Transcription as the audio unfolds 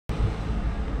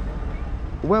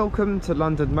Welcome to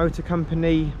London Motor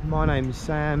Company. My name's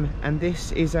Sam and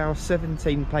this is our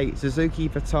 17 plate Suzuki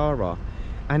VITARA,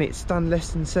 and it's done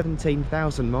less than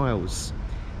 17,000 miles.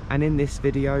 And in this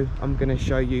video I'm going to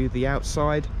show you the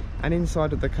outside and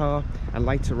inside of the car, and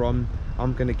later on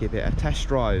I'm going to give it a test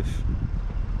drive.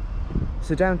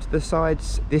 So down to the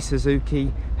sides, this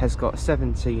Suzuki has got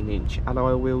 17-inch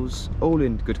alloy wheels, all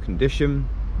in good condition,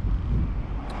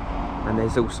 and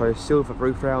there's also silver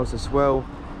roof rails as well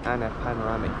and a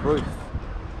panoramic roof,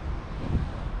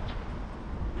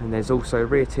 and there's also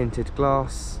rear tinted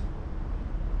glass.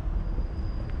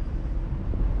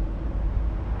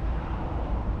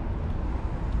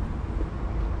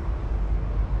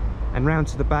 And round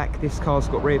to the back, this car's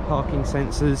got rear parking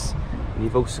sensors, and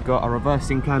you've also got a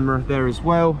reversing camera there as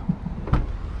well.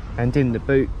 And in the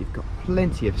boot you've got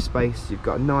plenty of space. You've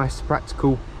got a nice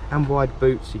practical and wide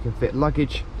boot, so you can fit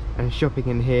luggage and shopping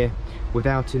in here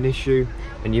without an issue.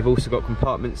 And you've also got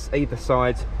compartments either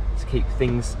side to keep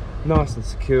things nice and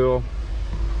secure.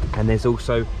 And there's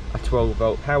also a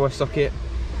 12-volt power socket,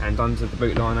 and under the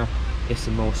boot liner is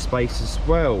some more space as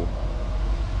well.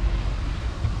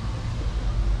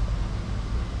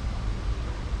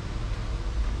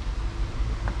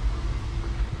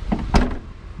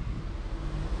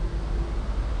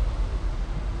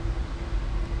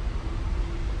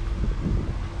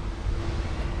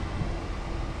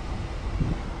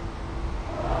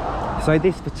 So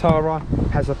this VITARA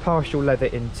has a partial leather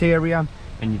interior,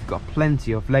 and you've got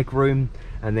plenty of leg room,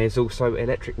 and there's also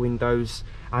electric windows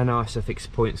and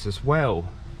ISOFIX points as well.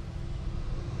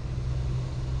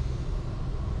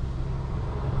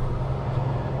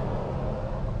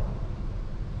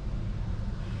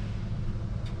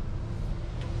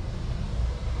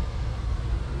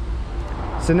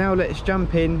 So now let's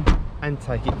jump in and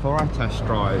take it for a test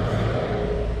drive.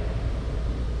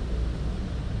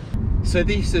 So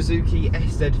the Suzuki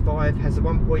SZ5 has a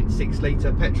 1.6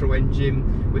 litre petrol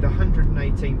engine with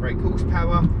 118 brake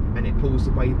horsepower, and it pulls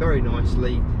away very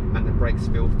nicely and the brakes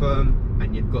feel firm,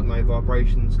 and you've got no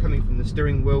vibrations coming from the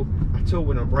steering wheel at all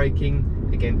when I'm braking.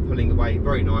 Again, pulling away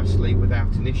very nicely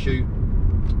without an issue.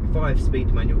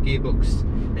 5-speed manual gearbox,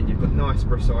 and you've got nice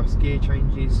precise gear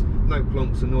changes, no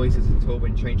plonks or noises at all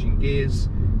when changing gears.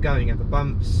 Going over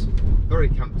bumps, very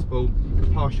comfortable.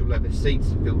 Partial leather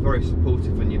seats feel very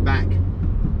supportive on your back.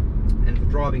 And for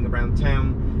driving around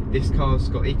town, this car's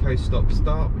got eco stop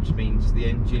start, which means the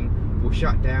engine will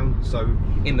shut down, so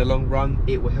in the long run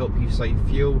it will help you save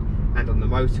fuel. And on the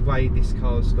motorway, this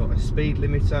car's got a speed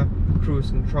limiter,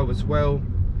 cruise control as well.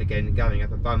 Again, going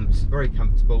over bumps, very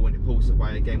comfortable when it pulls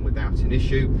away again without an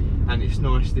issue. And it's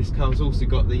nice, this car's also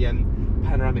got the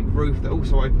panoramic roof that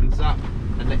also opens up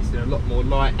and lets in a lot more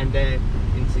light and air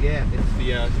into the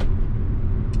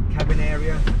cabin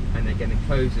area, and again it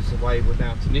closes away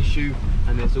without an issue.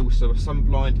 And there's also a sun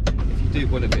blind. If you do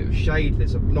want a bit of shade,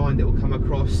 there's a blind that will come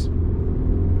across.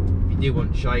 If you do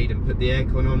want shade and put the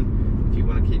aircon on, if you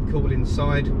want to keep cool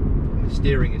inside. And the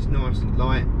steering is nice and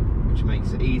light, which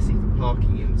makes it easy for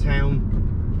parking in town.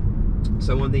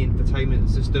 So on the infotainment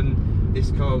system,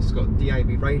 this car's got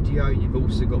DAB radio, you've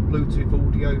also got Bluetooth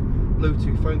audio,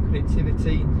 Bluetooth phone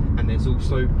connectivity, and there's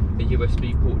also a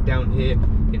USB port down here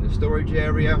in the storage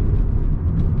area.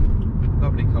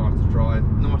 Lovely car to drive,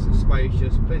 nice and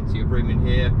spacious, plenty of room in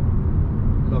here.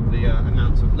 Lovely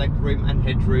amounts of leg room and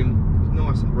headroom,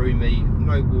 nice and roomy,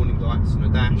 no warning lights on the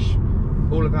dash.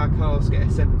 All of our cars get a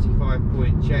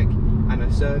 75-point check and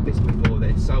a service before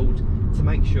they're sold to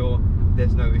make sure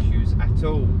there's no issues at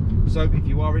all. So if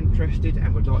you are interested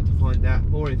and would like to find out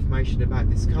more information about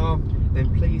this car, then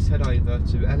please head over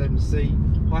to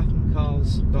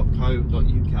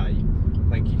lmc-cars.co.uk.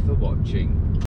 Thank you for watching.